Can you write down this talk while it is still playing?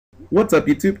What's up,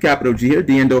 YouTube? Capital G here,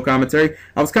 Duel Commentary.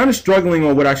 I was kind of struggling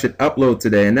on what I should upload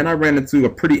today, and then I ran into a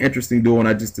pretty interesting duel, and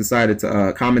I just decided to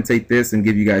commentate this and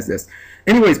give you guys this.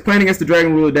 Anyways, playing against the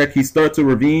Dragon Ruler deck, he starts with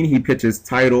Ravine, he pitches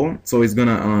Title, so he's going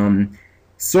to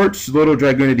search Little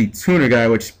Dragoonity Tuner Guy,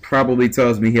 which probably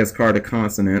tells me he has card of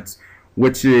Consonants,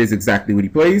 which is exactly what he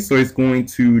plays, so he's going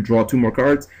to draw 2 more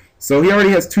cards. So he already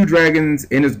has 2 dragons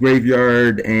in his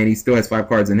graveyard, and he still has 5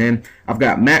 cards in hand. I've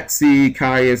got Maxi,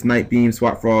 Caius, Night Beam,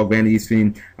 Swap Frog, Vanity's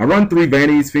Fiend. I run 3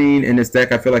 Vanity's Fiend in this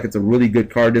deck. I feel like it's a really good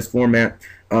card this format.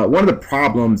 One of the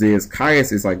problems is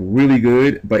Caius is like really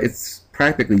good, but it's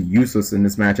practically useless in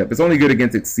this matchup. It's only good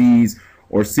against Xyz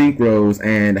or Synchros,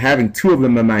 and having 2 of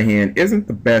them in my hand isn't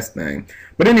the best thing.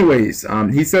 But anyways,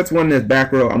 he sets one in his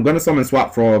back row. I'm going to summon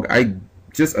Swap Frog. I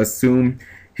just assume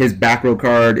his back row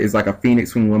card is like a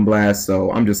Phoenix Wing Wind Blast,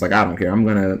 so I'm just like, I don't care. I'm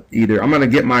gonna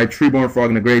get my Treeborn Frog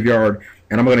in the graveyard,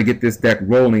 and I'm gonna get this deck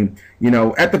rolling. You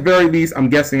know, at the very least, I'm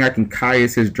guessing I can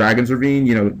Caius his Dragon's Ravine,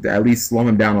 you know, at least slow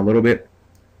him down a little bit.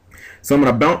 So I'm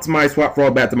gonna bounce my Swap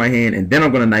Frog back to my hand, and then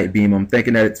I'm gonna Night Beam him,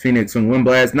 thinking that it's Phoenix Wing Wind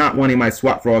Blast, not wanting my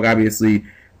Swap Frog obviously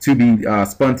to be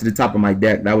spun to the top of my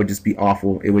deck. That would just be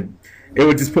awful. It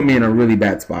would just put me in a really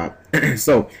bad spot.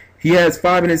 So he has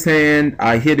 5 in his hand.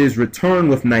 I hit his return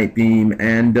with Night Beam,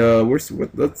 and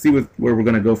let's see where we're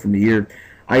going to go from here.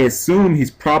 I assume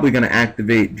he's probably going to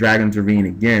activate Dragon's Ravine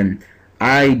again.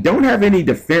 I don't have any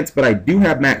defense, but I do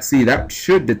have Maxi. That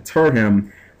should deter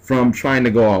him from trying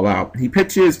to go all out. He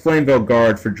pitches Flameveil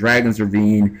Guard for Dragon's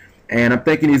Ravine, and I'm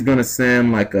thinking he's going to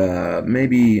send like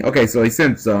maybe... Okay, so he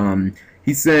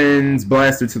sends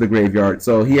Blaster to the graveyard.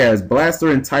 So he has Blaster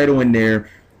and Title in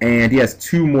there, and he has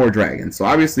 2 more dragons. So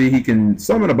obviously he can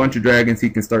summon a bunch of dragons. He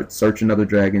can start searching other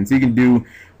dragons. He can do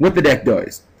what the deck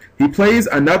does. He plays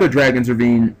another Dragon's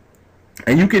Ravine,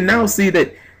 and you can now see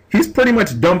that he's pretty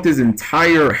much dumped his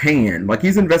entire hand. Like,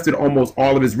 he's invested almost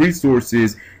all of his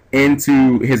resources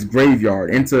into his graveyard,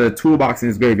 into a toolbox in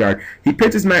his graveyard. He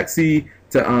pitches Maxi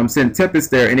to send Tempest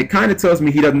there, and it kind of tells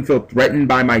me he doesn't feel threatened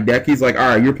by my deck. He's like,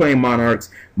 alright, you're playing Monarchs.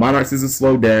 Monarchs is a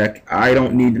slow deck. I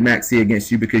don't need Maxi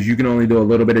against you because you can only do a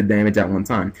little bit of damage at one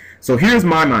time. So here's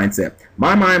my mindset.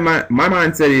 My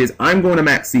mindset is I'm going to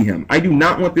Maxi him. I do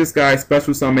not want this guy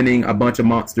special summoning a bunch of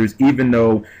monsters, even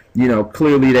though, you know,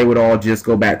 clearly they would all just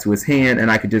go back to his hand and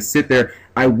I could just sit there.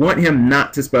 I want him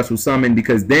not to special summon,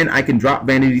 because then I can drop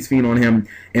Vanity's Fiend on him,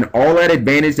 and all that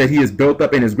advantage that he has built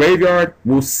up in his graveyard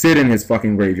will sit in his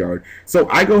fucking graveyard. So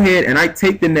I go ahead and I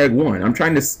take the neg1. I'm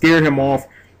trying to scare him off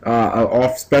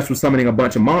special summoning a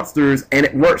bunch of monsters, and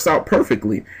it works out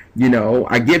perfectly. You know,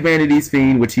 I get Vanity's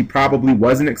Fiend, which he probably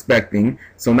wasn't expecting,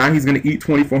 so now he's going to eat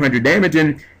 2,400 damage,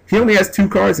 and he only has 2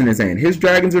 cards in his hand. His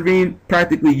Dragon's Ravine,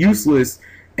 practically useless,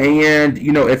 and,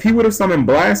 you know, if he would have summoned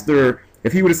Blaster...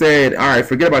 If he would have said, alright,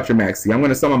 forget about your Maxi, I'm going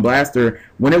to summon Blaster,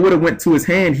 when it would have went to his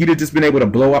hand, he'd have just been able to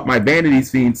blow up my Vanity's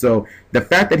Fiend. So the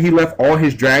fact that he left all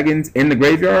his dragons in the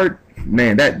graveyard,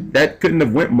 man, that couldn't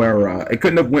have went more, it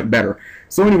couldn't have went better.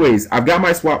 So anyways, I've got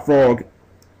my Swap Frog.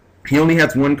 He only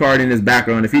has 1 card in his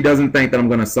background. If he doesn't think that I'm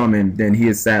going to summon, then he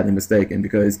is sadly mistaken,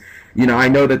 because, you know, I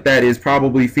know that that is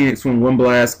probably Phoenix Wing Wind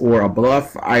Blast or a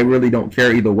bluff. I really don't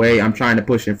care either way. I'm trying to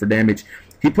push him for damage.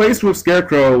 He plays Swift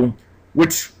Scarecrow,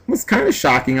 which was kind of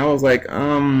shocking. I was like,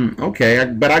 okay,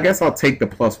 but I guess I'll take the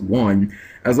 +1.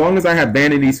 As long as I have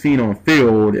Vanity's Fiend on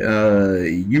field,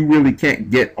 you really can't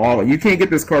get you can't get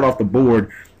this card off the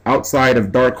board outside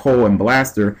of Dark Hole and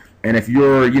Blaster. And if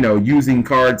you're, you know, using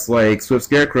cards like Swift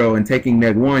Scarecrow and taking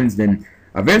neg1s, then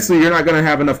eventually you're not going to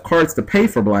have enough cards to pay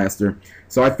for Blaster.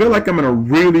 So I feel like I'm in a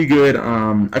really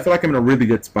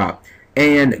good spot.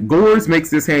 And Gores makes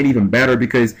this hand even better,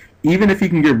 because even if he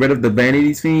can get rid of the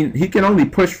Vanity's Fiend, he can only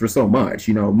push for so much.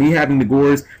 You know, me having the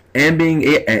Gores and being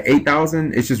at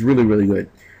 8,000, it's just really, really good.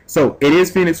 So it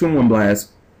is Phoenix Wing Wind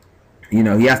Blast. You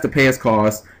know, he has to pay his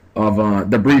cost of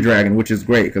the Breed Dragon, which is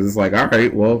great, because it's like,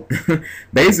 alright, well,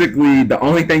 basically the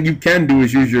only thing you can do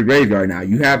is use your graveyard now.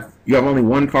 You have only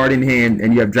 1 card in hand,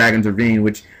 and you have Dragon's Ravine,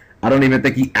 which I don't even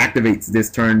think he activates this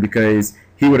turn, because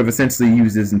he would have essentially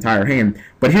used his entire hand.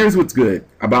 But here's what's good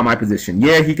about my position.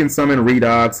 Yeah, he can summon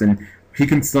Redox, and he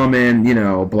can summon, you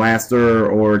know, Blaster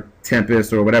or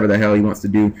Tempest or whatever the hell he wants to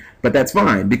do. But that's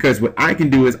fine, because what I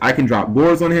can do is I can drop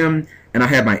Gores on him, and I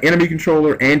have my enemy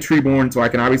controller and Treeborn, so I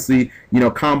can obviously, you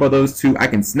know, combo those 2. I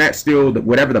can Snatch Steal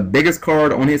whatever the biggest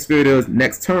card on his field is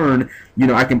next turn. You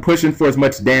know, I can push in for as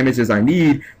much damage as I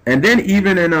need, and then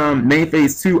even in main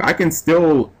phase 2, I can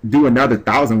still do another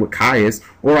 1,000 with Caius,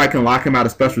 or I can lock him out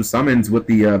of special summons with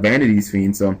the Vanity's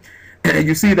Fiend. So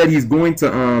you see that he's going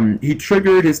to, he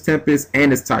triggered his Tempest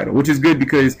and his Title, which is good,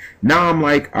 because now I'm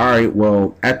like, alright,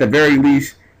 well, at the very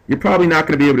least, you're probably not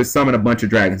going to be able to summon a bunch of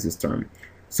dragons this turn.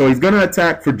 So he's going to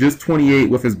attack for just 28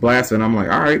 with his blaster, and I'm like,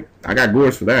 all right, I got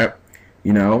Gores for that.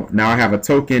 You know, now I have a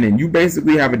token, and you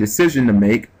basically have a decision to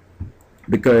make,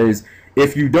 because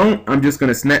if you don't, I'm just going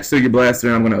to snatch steal your blaster,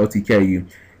 and I'm going to OTK you.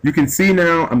 You can see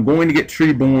now I'm going to get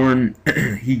Treeborn.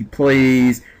 He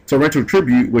plays Torrential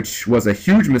Tribute, which was a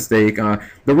huge mistake. The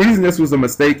reason this was a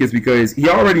mistake is because he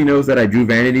already knows that I drew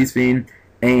Vanity's Fiend,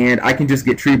 and I can just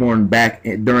get Treeborn back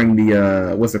during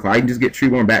the, what's it called? I can just get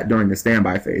Treeborn back during the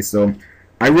standby phase. So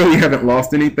I really haven't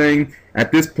lost anything.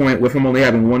 At this point, with him only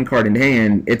having one card in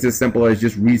hand, it's as simple as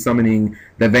just resummoning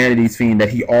the Vanity's Fiend that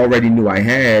he already knew I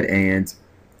had. And,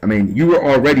 I mean, you were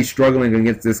already struggling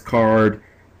against this card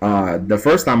the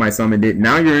first time I summoned it.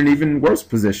 Now you're in an even worse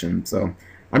position. So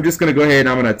I'm just going to go ahead and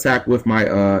I'm going to attack with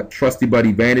my trusty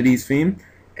buddy Vanity's Fiend.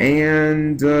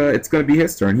 And it's going to be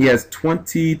his turn. He has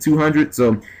 2,200.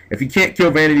 So if he can't kill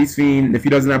Vanity's Fiend, if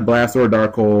he doesn't have Blast or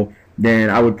Dark Hole, then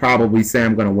I would probably say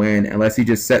I'm going to win unless he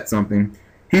just sets something.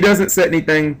 He doesn't set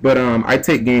anything, but I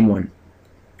take game one.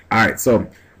 Alright, so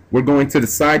we're going to the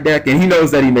side deck, and he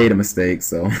knows that he made a mistake,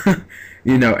 so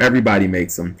you know, everybody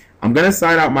makes them. I'm going to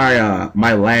side out my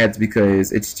my lads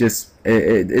because it's just,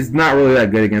 it's not really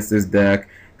that good against this deck.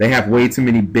 They have way too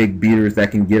many big beaters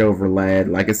that can get over lad.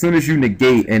 Like, as soon as you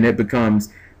negate and it becomes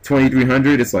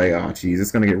 2,300, it's like, oh, geez,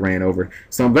 it's going to get ran over.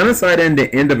 So I'm going to side in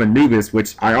the End of Anubis,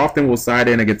 which I often will side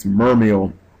in against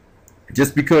Mermeal,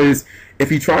 just because if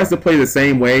he tries to play the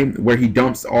same way, where he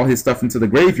dumps all his stuff into the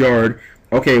graveyard,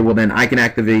 okay, well then I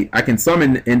can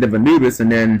summon End of Anubis,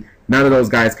 and then none of those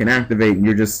guys can activate, and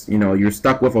you're just, you know, you're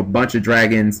stuck with a bunch of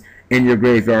dragons in your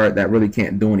graveyard that really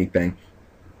can't do anything.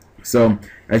 So,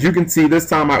 as you can see, this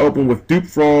time I open with Dupe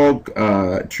Frog,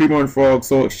 Treeborn Frog,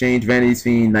 Soul Exchange, Vanity's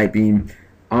Fiend, Night Beam.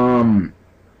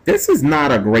 This is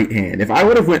not a great hand. If I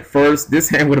would have went first, this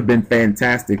hand would have been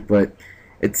fantastic, but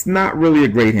it's not really a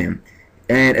great hand.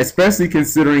 And especially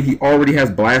considering he already has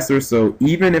Blaster, so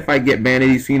even if I get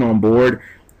Vanity's Fiend on board,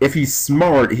 if he's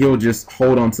smart, he'll just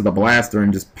hold on to the Blaster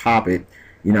and just pop it.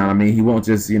 You know what I mean? He won't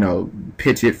just, you know,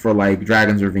 pitch it for, like,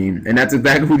 Dragon's Ravine. And that's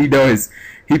exactly what he does.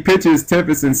 He pitches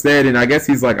Tempest instead, and I guess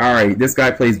he's like, alright, this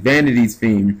guy plays Vanity's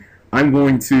Fiend. I'm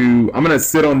gonna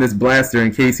sit on this Blaster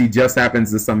in case he just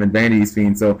happens to summon Vanity's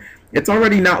Fiend. So it's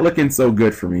already not looking so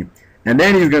good for me. And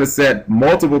then he's going to set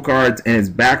multiple cards in his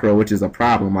back row, which is a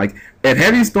problem. Like, if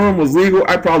Heavy Storm was legal,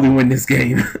 I'd probably win this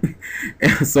game.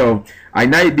 So I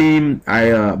Night Beam,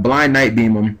 I blind Night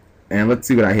Beam him. And let's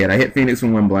see what I hit. I hit Phoenix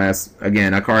from Wind Blast.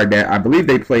 Again, a card that I believe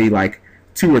they play like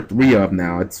 2 or 3 of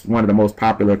now. It's one of the most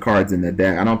popular cards in the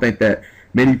deck. I don't think that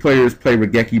many players play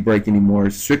Regeki Break anymore,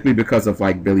 strictly because of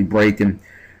like Billy Break, and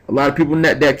a lot of people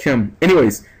net deck him.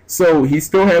 Anyways, so he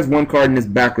still has one card in his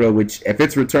back row, which if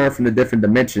it's returned from a different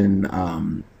dimension,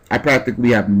 I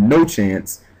practically have no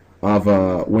chance of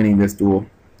winning this duel.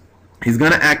 He's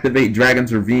going to activate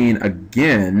Dragon's Ravine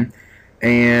again.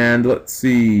 And let's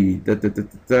see,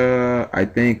 I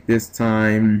think this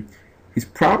time he's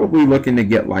probably looking to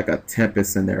get like a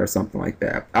Tempest in there or something like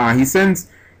that. He sends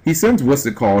what's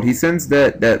it called? He sends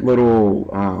that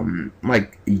little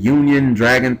like Union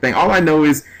Dragon thing. All I know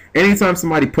is anytime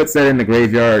somebody puts that in the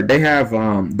graveyard, they have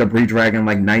Debris Dragon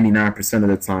like 99% of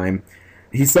the time.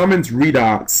 He summons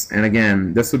Redox, and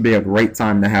again, this would be a great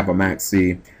time to have a Max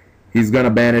C. He's gonna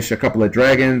banish a couple of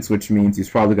dragons, which means he's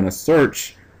probably gonna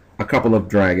search a couple of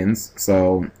dragons,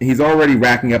 so he's already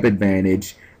racking up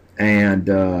advantage, and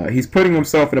he's putting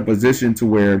himself in a position to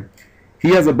where he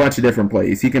has a bunch of different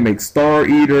plays. He can make Star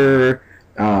Eater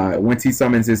once he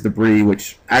summons his Debris,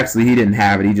 which actually he didn't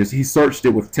have it. He searched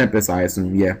it with Tempest, I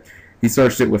assume. Yeah, he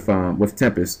searched it with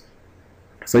Tempest.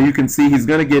 So you can see he's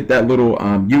gonna get that little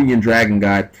Union Dragon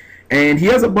guy, and he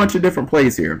has a bunch of different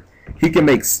plays here. He can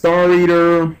make Star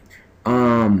Eater.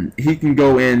 He can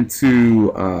go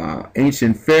into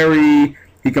Ancient Fairy.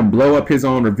 He can blow up his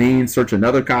own Ravine, search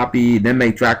another copy, then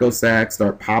make Dracosac,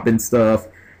 start popping stuff.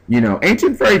 You know,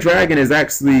 Ancient Fairy Dragon is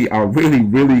actually a really,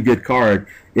 really good card.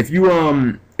 If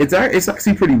you it's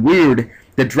actually pretty weird.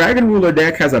 The Dragon Ruler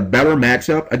deck has a better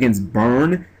matchup against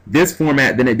Burn this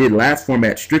format than it did last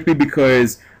format, strictly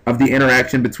because of the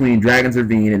interaction between Dragon's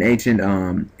Ravine and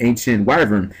Ancient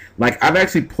Wyvern. Like, I've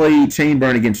actually played Chain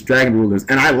Burn against Dragon Rulers,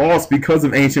 and I lost because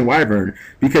of Ancient Wyvern,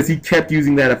 because he kept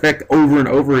using that effect over and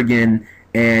over again,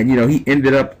 and, you know, he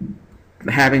ended up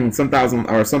having some thousand,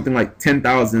 or something like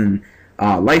 10,000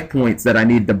 life points that I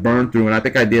needed to burn through, and I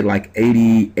think I did like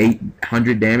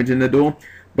 800 damage in the duel.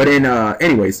 But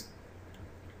anyways,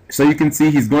 so you can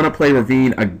see he's going to play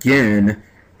Ravine again.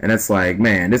 And it's like,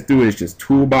 man, this dude is just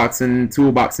toolboxing.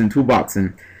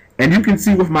 And you can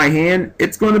see with my hand,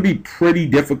 it's going to be pretty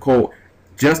difficult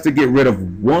just to get rid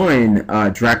of one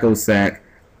Draco Sack,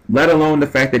 let alone the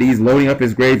fact that he's loading up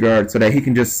his graveyard so that he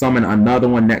can just summon another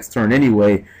one next turn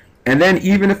anyway. And then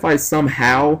even if I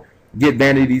somehow get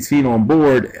Vanity's Fiend on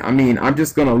board, I mean, I'm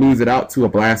just going to lose it out to a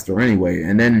Blaster anyway.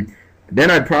 And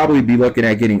then I'd probably be looking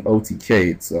at getting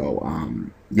OTK'd. So,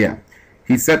 yeah.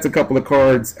 He sets a couple of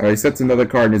cards, or he sets another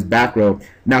card in his back row.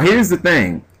 Now, here's the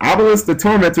thing. Obelisk the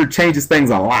Tormentor changes things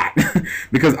a lot.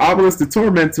 Because Obelisk the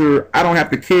Tormentor, I don't have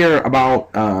to care about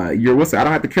I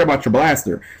don't have to care about your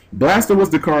Blaster. Blaster was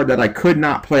the card that I could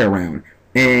not play around.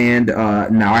 And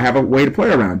now I have a way to play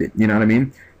around it. You know what I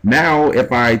mean? Now,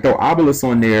 if I throw Obelisk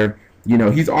on there, you know,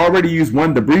 he's already used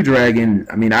one Debris Dragon.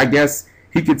 I mean, I guess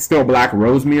he could still Black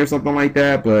Rose me or something like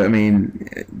that, but I mean,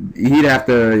 he'd have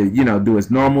to, you know, do his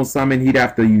normal summon. He'd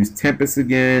have to use Tempest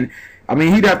again. I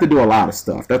mean, he'd have to do a lot of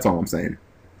stuff. That's all I'm saying.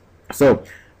 So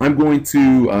I'm going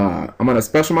to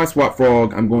special my Swap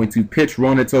Frog. I'm going to pitch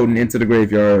Ronin Totem into the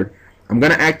graveyard. I'm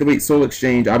going to activate Soul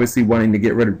Exchange, obviously wanting to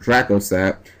get rid of Draco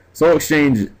Sap. Soul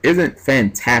Exchange isn't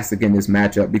fantastic in this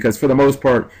matchup because for the most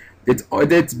part,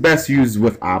 it's best used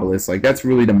with Obelisk. Like, that's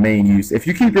really the main use. If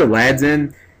you keep your lads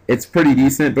in, it's pretty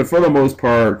decent, but for the most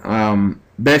part,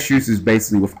 best use is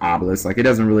basically with Obelisk. Like, it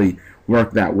doesn't really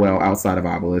work that well outside of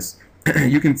Obelisk.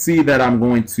 You can see that I'm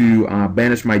going to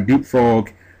banish my Dupe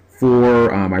Frog for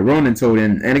my Ronin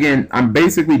Totem. And again, I'm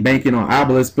basically banking on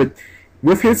Obelisk, but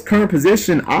with his current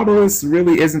position, Obelisk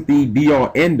really isn't the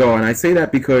be-all, end-all. And I say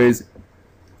that because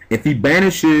if he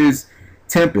banishes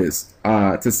Tempest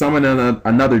to summon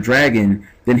another dragon,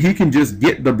 then he can just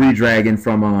get the Debris Dragon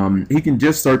from, he can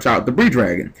just search out the Debris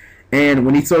Dragon. And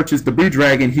when he searches the Debris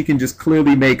Dragon, he can just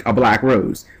clearly make a Black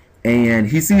Rose. And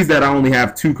he sees that I only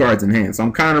have 2 cards in hand. So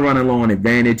I'm kind of running low on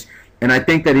advantage. And I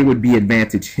think that it would be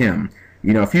advantage him.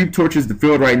 You know, if he torches the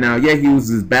field right now, yeah, he uses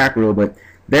his back row, but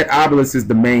that Obelisk is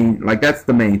the main, like, that's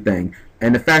the main thing.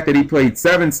 And the fact that he played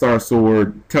 7-star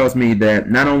Sword tells me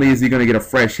that not only is he going to get a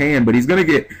fresh hand, but he's going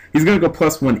to go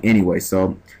 +1 anyway.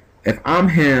 So if I'm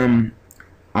him,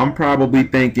 I'm probably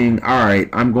thinking, all right,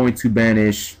 I'm going to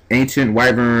banish Ancient,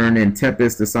 Wyvern, and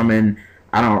Tempest to summon,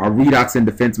 I don't know, a Redox in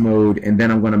defense mode, and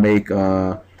then I'm going to make,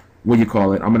 what do you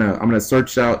call it? I'm gonna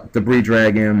search out Debris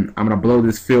Dragon. I'm going to blow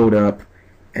this field up,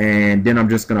 and then I'm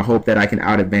just going to hope that I can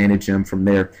out-advantage him from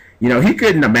there. You know, he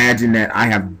couldn't imagine that I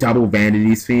have double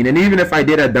Vanity's Fiend, and even if I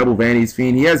did have double Vanity's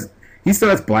Fiend, he still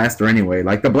has Blaster anyway.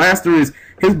 Like, the Blaster is,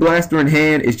 his Blaster in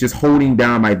hand is just holding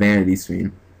down my Vanity's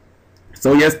Fiend.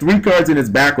 So he has 3 cards in his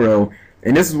back row,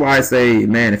 and this is why I say,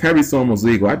 man, if Heavy Storm was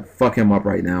legal, I'd fuck him up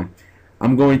right now.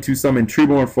 I'm going to summon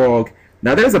Treeborn Frog.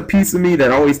 Now, there's a piece of me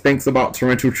that always thinks about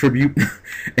Torrential Tribute,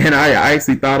 and I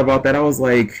actually thought about that. I was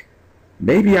like,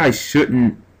 maybe I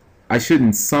shouldn't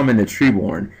summon the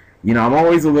Treeborn. You know, I'm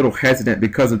always a little hesitant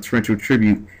because of Torrential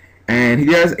Tribute, and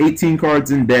he has 18 cards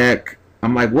in deck.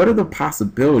 I'm like, what are the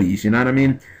possibilities? You know what I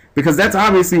mean? Because that's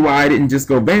obviously why I didn't just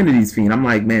go Vanity's Fiend. I'm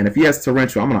like, man, if he has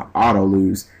Torrential, I'm going to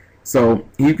auto-lose. So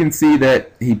you can see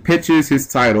that he pitches his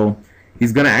title.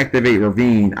 He's going to activate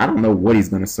Ravine. I don't know what he's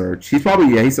going to search. He's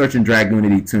probably, yeah, he's searching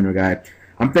Dragoonity Tuner Guy.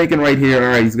 I'm thinking right here, all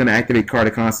right, he's going to activate Card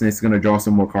of Consonance. He's going to draw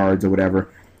some more cards or whatever.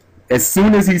 As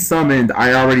soon as he summoned,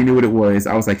 I already knew what it was.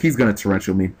 I was like, he's going to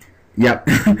Torrential me. Yep,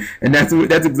 and that's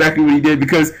exactly what he did,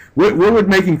 because what would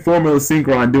making Formula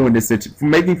Synchron do in this situation?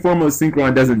 Making Formula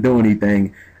Synchron doesn't do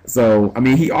anything. So, I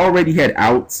mean, he already had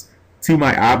outs to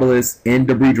my Obelisk and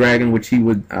Debris Dragon, which he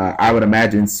would, I would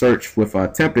imagine, search with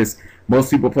Tempest. Most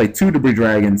people play 2 Debris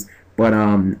Dragons, but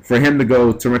for him to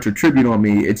go Torrential Tribute on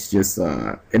me, it's just,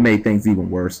 it made things even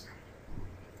worse.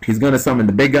 He's going to summon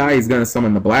the big guy. He's going to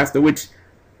summon the Blaster, which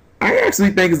I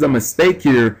actually think is a mistake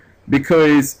here,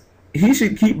 because he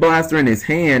should keep Blaster in his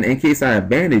hand in case I have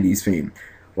Vanity's Fiend.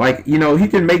 Like, you know, he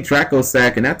can make Draco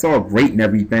Sack, and that's all great and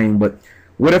everything, but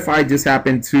what if I just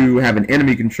happen to have an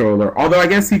enemy controller? Although I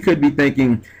guess he could be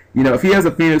thinking, you know, if he has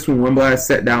a Phoenix from Windblast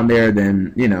set down there,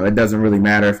 then, you know, it doesn't really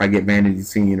matter if I get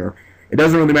Vanity's Fiend, or it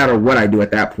doesn't really matter what I do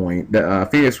at that point. The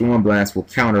Phoenix from Windblast will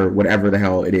counter whatever the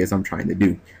hell it is I'm trying to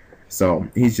do. So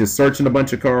he's just searching a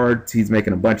bunch of cards. He's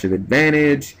making a bunch of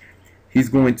advantage. He's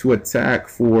going to attack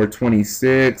for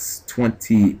 26,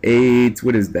 28,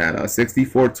 what is that,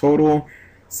 64 total,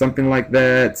 something like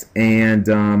that. And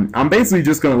I'm basically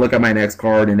just going to look at my next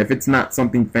card, and if it's not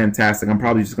something fantastic, I'm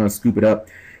probably just going to scoop it up.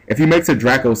 If he makes a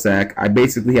Draco Sack, I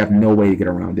basically have no way to get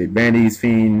around it. Vanity's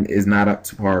Fiend is not up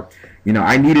to par. You know,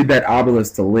 I needed that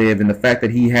Obelisk to live, and the fact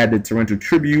that he had the Torrential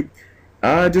Tribute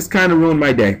just kind of ruined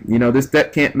my day. You know, this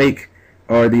deck can't make,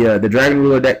 or the Dragon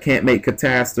Ruler deck can't make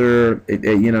Catastor.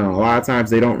 You know, a lot of times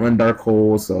they don't run Dark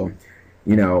Hole, so,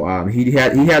 you know, he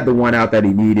had the one out that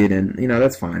he needed, and, you know,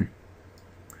 that's fine.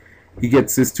 He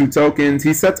gets his 2 tokens.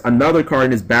 He sets another card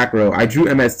in his back row. I drew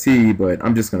MST, but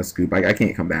I'm just going to scoop. I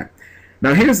can't come back.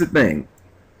 Now, here's the thing.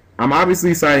 I'm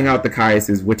obviously siding out the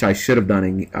Caiuses, which I should have done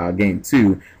in game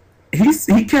 2.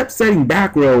 He kept setting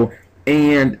back row,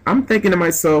 and I'm thinking to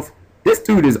myself, this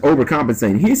dude is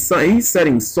overcompensating. He's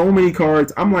setting so many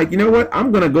cards. I'm like, you know what?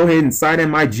 I'm going to go ahead and side in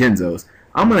my Jinzos.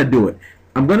 I'm going to do it.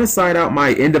 I'm going to side out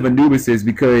my End of Anubises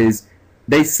because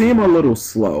they seem a little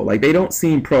slow. Like, they don't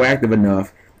seem proactive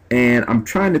enough. And I'm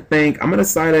trying to think. I'm going to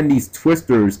side in these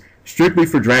Twisters strictly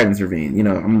for Dragon's Ravine. You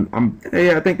know,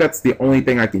 I think that's the only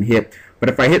thing I can hit. But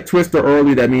if I hit Twister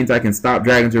early, that means I can stop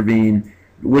Dragon's Ravine,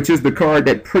 which is the card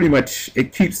that pretty much,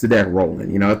 it keeps the deck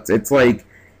rolling. You know, it's like,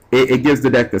 it gives the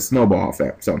deck the snowball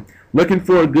effect. So, looking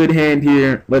for a good hand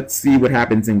here. Let's see what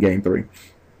happens in game 3.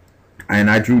 And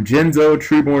I drew Jinzo,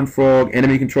 Treeborn Frog,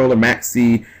 Enemy Controller, Max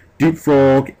C, Dupe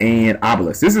Frog, and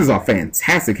Obelisk. This is a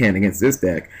fantastic hand against this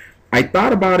deck. I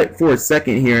thought about it for a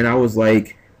second here, and I was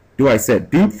like, do I set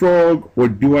Dupe Frog or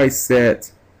do I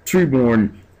set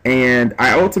Treeborn? And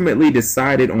I ultimately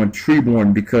decided on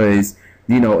Treeborn because,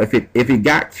 you know, if it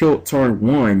got killed turn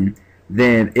 1,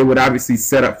 then it would obviously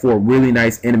set up for a really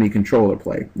nice enemy controller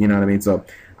play. You know what I mean? So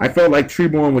I felt like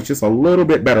Treeborn was just a little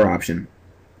bit better option.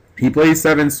 He plays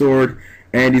 7 sword,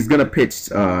 and he's going to pitch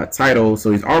Tidal,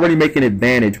 so he's already making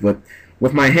advantage. But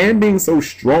with my hand being so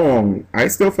strong, I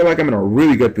still feel like I'm in a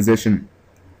really good position.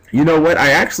 You know what?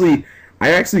 I actually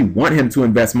want him to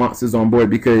invest monsters on board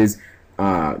because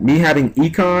me having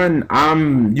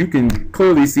Econ, you can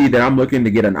clearly see that I'm looking to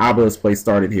get an Obelisk play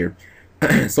started here.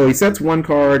 So he sets 1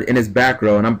 card in his back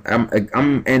row, and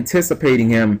I'm anticipating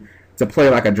him to play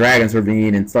like a Dragon's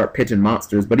Ravine and start pitching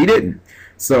monsters, but he didn't.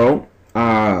 So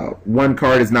 1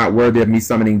 card is not worthy of me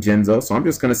summoning Jinzo, so I'm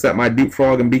just going to set my Dupe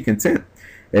Frog and be content.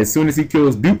 As soon as he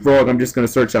kills Dupe Frog, I'm just going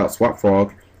to search out Swap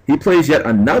Frog. He plays yet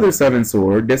another 7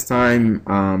 sword. This time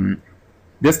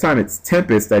it's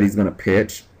Tempest that he's going to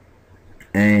pitch,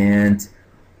 and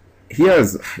he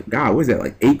has, God, what is that,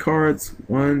 like 8 cards?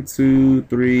 1, 2,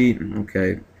 3.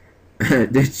 Okay,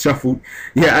 they shuffled.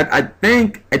 Yeah, I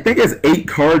think he has 8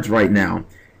 cards right now.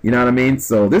 You know what I mean?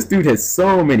 So this dude has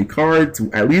so many cards.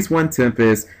 At least 1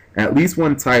 Tempest, at least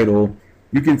 1 Tidal.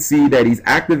 You can see that he's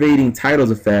activating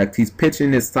Tidal's effect. He's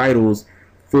pitching his Titles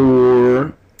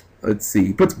for, let's see,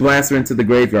 he puts Blaster into the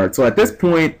graveyard. So at this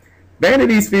point,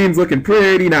 Vanity's Fiend's looking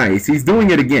pretty nice. He's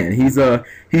doing it again.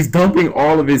 He's dumping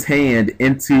all of his hand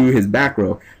into his back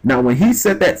row. Now, when he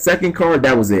set that 2nd card,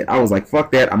 that was it. I was like,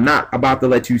 fuck that. I'm not about to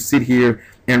let you sit here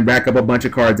and rack up a bunch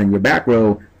of cards in your back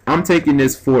row. I'm taking the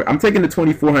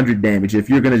 2,400 damage if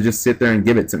you're going to just sit there and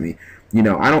give it to me. You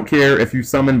know, I don't care if you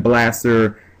summon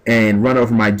Blaster and run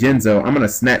over my Jinzo. I'm going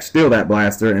to steal that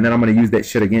Blaster, and then I'm going to use that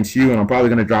shit against you, and I'm probably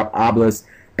going to drop Obelisk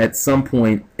at some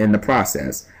point in the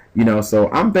process. You know, so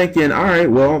I'm thinking, all right,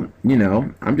 well, you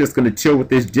know, I'm just going to chill with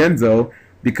this Jinzo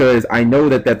because I know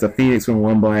that that's a Phoenix from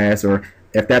 1 blast, or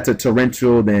if that's a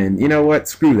Torrential, then, you know what,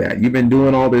 screw that. You've been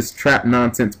doing all this trap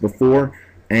nonsense before,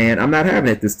 and I'm not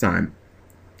having it this time.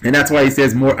 And that's why he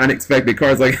says more unexpected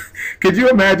cards. Like, could you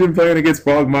imagine playing against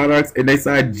Fog Monarchs and they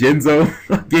side Jinzo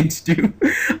against you?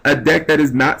 A deck that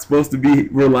is not supposed to be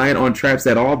relying on traps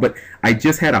at all. But I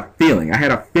just had a feeling. I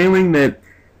had a feeling that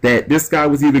this guy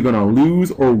was either going to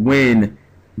lose or win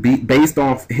based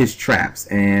off his traps.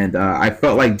 And I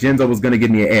felt like Jinzo was going to give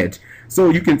me an edge.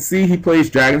 So you can see he plays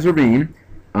Dragon's Ravine.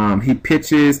 He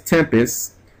pitches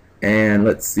Tempest. And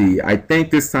let's see. I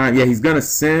think this time, yeah, he's going to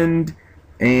send...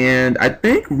 And I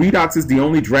think Redox is the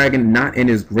only dragon not in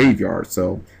his graveyard,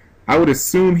 so I would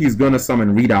assume he's going to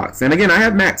summon Redox. And again, I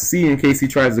have Max C in case he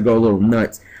tries to go a little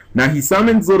nuts. Now, he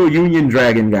summons little Union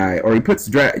Dragon guy, or he puts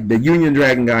the Union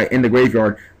Dragon guy in the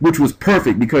graveyard, which was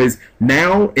perfect because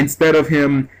now, instead of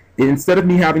me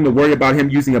having to worry about him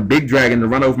using a big dragon to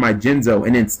run over my Jinzo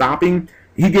and then stopping,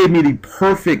 he gave me the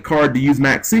perfect card to use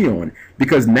Max C on.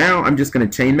 Because now I'm just going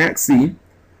to chain Max C.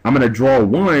 I'm going to draw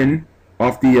 1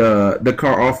 off the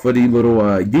card off of the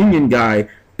little Union guy,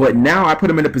 but now I put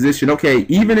him in a position. Okay,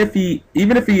 even if he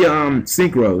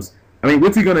synchros, I mean,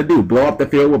 what's he gonna do? Blow up the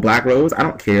field with Black Rose? I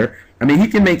don't care. I mean, he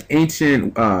can make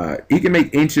ancient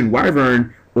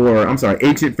Wyvern, or I'm sorry,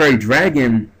 Ancient Fairy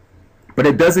Dragon, but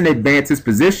it doesn't advance his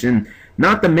position.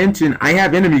 Not to mention, I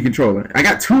have enemy controller. I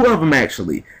got 2 of them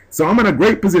actually, so I'm in a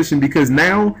great position because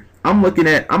now I'm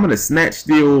gonna snatch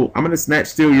steal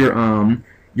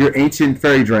your Ancient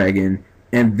Fairy Dragon.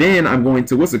 And then I'm going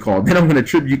to, then I'm going to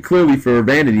tribute clearly for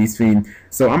Vanity's Fiend.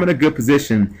 So I'm in a good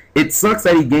position. It sucks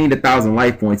that he gained 1,000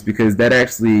 life points because that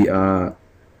actually, it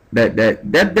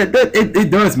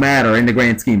does matter in the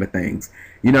grand scheme of things.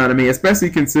 You know what I mean? Especially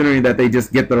considering that they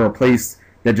just get to replace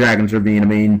the Dragon's Ravine. I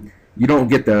mean, you don't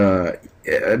get the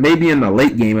maybe in the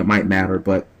late game it might matter,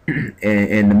 but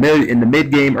in the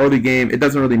mid game, early game, it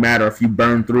doesn't really matter if you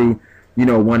burn through, you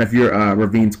know, one of your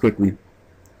ravines quickly.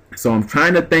 So I'm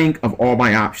trying to think of all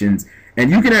my options, and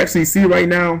you can actually see right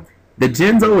now the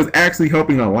Jinzo is actually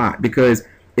helping a lot, because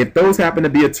if those happen to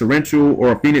be a Torrential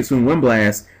or a Phoenix Wind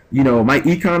Windblast, you know, my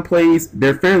econ plays,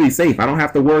 they're fairly safe. I don't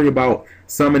have to worry about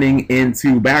summoning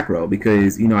into back row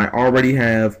because, you know, I already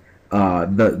have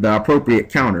the appropriate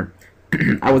counter.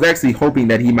 I was actually hoping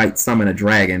that he might summon a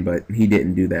dragon, but he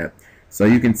didn't do that. So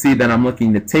you can see that I'm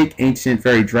looking to take Ancient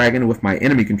Fairy Dragon with my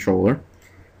enemy controller.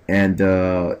 And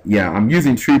yeah, I'm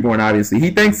using Treeborn, obviously.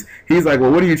 He's like,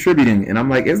 well, what are you tributing? And I'm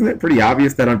like, isn't it pretty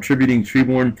obvious that I'm tributing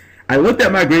Treeborn? I looked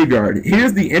at my graveyard.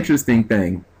 Here's the interesting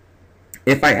thing.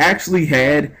 If I actually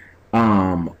had,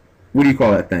 what do you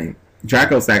call that thing?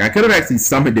 Draco Sack, I could have actually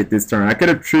summoned it this turn. I could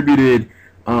have tributed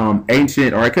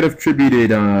Ancient, or I could have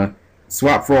tributed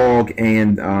Swap Frog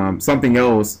and something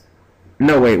else.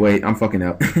 No, wait, I'm fucking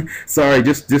up. Sorry,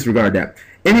 just disregard that.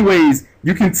 Anyways,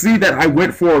 you can see that I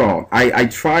went for it all. I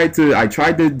tried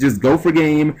to just go for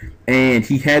game, and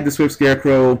he had the Swift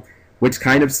Scarecrow, which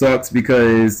kind of sucks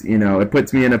because, you know, it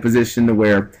puts me in a position to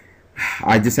where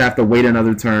I just have to wait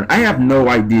another turn. I have no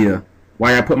idea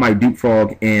why I put my Dupe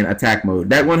Frog in attack mode.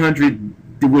 That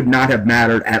 100 would not have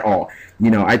mattered at all.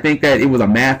 You know, I think that it was a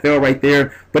math fail right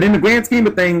there. But in the grand scheme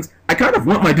of things, I kind of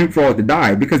want my Dupe Frog to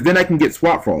die because then I can get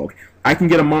Swap Frog. I can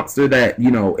get a monster that,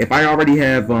 you know, if I already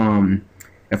have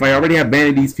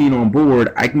Vanity's Fiend on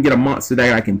board, I can get a monster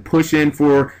that I can push in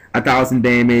for 1,000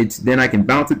 damage. Then I can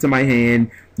bounce it to my hand.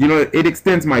 You know, it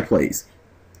extends my plays.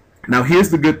 Now, here's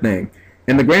the good thing.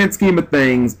 In the grand scheme of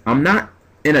things, I'm not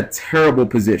in a terrible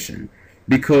position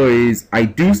because I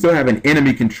do still have an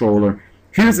enemy controller.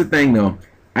 Here's the thing, though.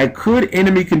 I could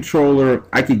enemy controller.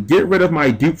 I could get rid of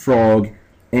my Dupe Frog,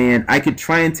 and I could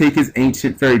try and take his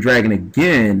Ancient Fairy Dragon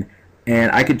again,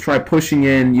 and I could try pushing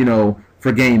in, you know,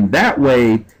 for game that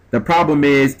way. The problem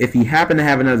is, if he happened to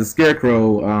have another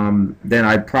Scarecrow, then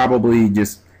I'd probably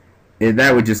just,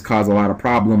 that would just cause a lot of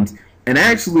problems. And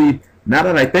actually, now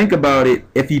that I think about it,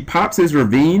 if he pops his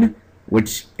Ravine,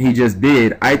 which he just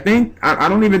did, I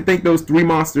don't even think those three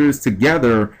monsters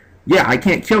together, yeah, I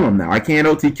can't kill him now. I can't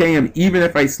OTK him, even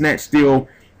if I snatch steal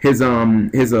his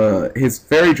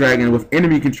Fairy Dragon with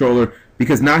enemy controller,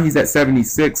 because now he's at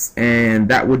 76, and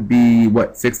that would be,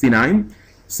 what, 69?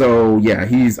 So, yeah,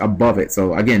 he's above it.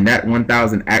 So, again, that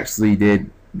 1,000 actually did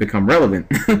become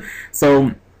relevant.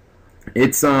 So,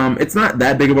 it's not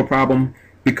that big of a problem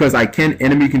because I can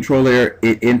enemy controller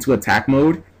it into attack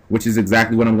mode, which is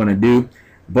exactly what I'm going to do.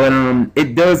 But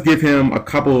it does give him a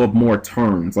couple of more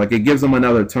turns. Like, it gives him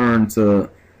another turn to,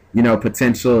 you know,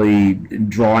 potentially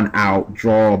draw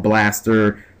a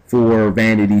Blaster for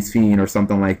Vanity's Fiend or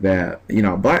something like that. You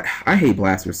know, I hate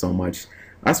Blaster so much.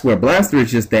 I swear, Blaster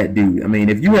is just that dude. I mean,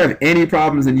 if you have any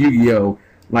problems in Yu-Gi-Oh!,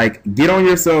 like, get on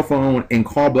your cell phone and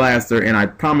call Blaster, and I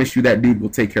promise you that dude will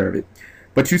take care of it.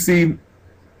 But you see,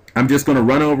 I'm just going to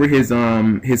run over his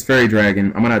Fairy Dragon.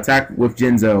 I'm going to attack with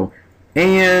Jinzo.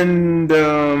 And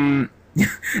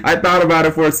I thought about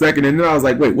it for a second, and then I was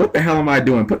like, wait, what the hell am I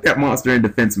doing? Put that monster in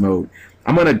defense mode.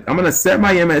 I'm gonna set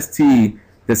my MST.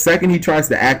 The second he tries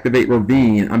to activate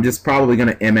Ravine, I'm just probably going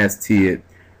to MST it.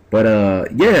 But,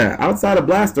 yeah, outside of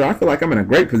Blaster, I feel like I'm in a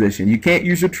great position. You can't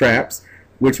use your traps,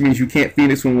 which means you can't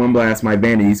Phoenix Wind Windblast my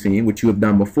Vanity's Fiend, which you have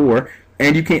done before.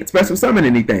 And you can't special summon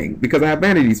anything because I have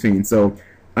Vanity's Fiend. So,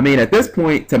 I mean, at this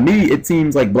point, to me, it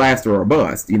seems like Blaster or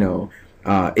bust, you know.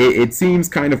 It seems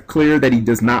kind of clear that he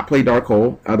does not play Dark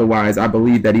Hole. Otherwise, I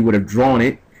believe that he would have drawn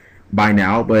it by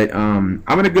now. But I'm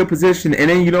in a good position. And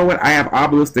then, you know what? I have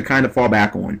Obelisk to kind of fall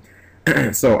back on.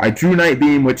 So I drew Night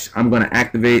Beam, which I'm going to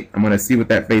activate. I'm going to see what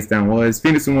that face down was.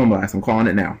 Phoenix and Windblast. I'm calling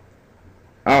it now.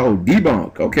 Oh,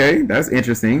 Debunk. Okay, that's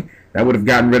interesting. That would have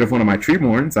gotten rid of one of my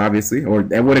Treeborns, obviously. Or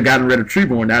that would have gotten rid of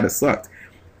Treeborn. That would have sucked.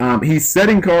 He's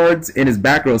setting cards in his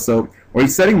back row. Or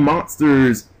he's setting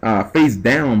monsters face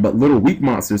down, but little weak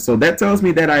monsters. So that tells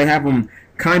me that I have him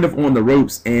kind of on the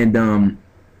ropes. And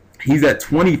he's at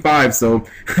 25, so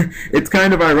it's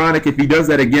kind of ironic if he does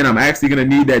that again. I'm actually going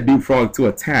to need that Dupe Frog to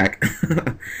attack.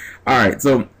 Alright,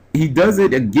 so he does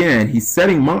it again. He's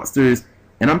setting monsters,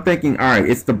 and I'm thinking, alright,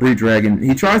 it's the Breed Dragon.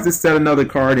 He tries to set another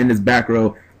card in his back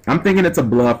row. I'm thinking it's a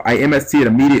bluff. I MST it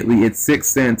immediately. It's 6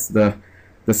 cents, the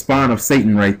spawn of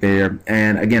Satan right there.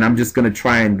 And again, I'm just going to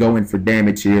try and go in for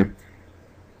damage here.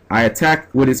 I attack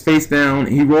with his face down.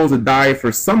 He rolls a die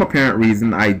for some apparent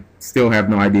reason. I still have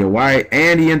no idea why.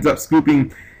 And he ends up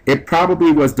scooping. It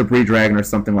probably was the Breed Dragon or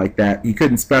something like that. He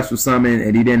couldn't special summon,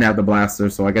 and he didn't have the Blaster,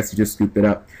 so I guess he just scooped it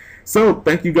up. So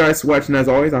thank you guys for watching as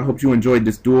always. I hope you enjoyed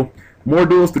this duel. More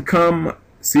duels to come.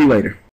 See you later.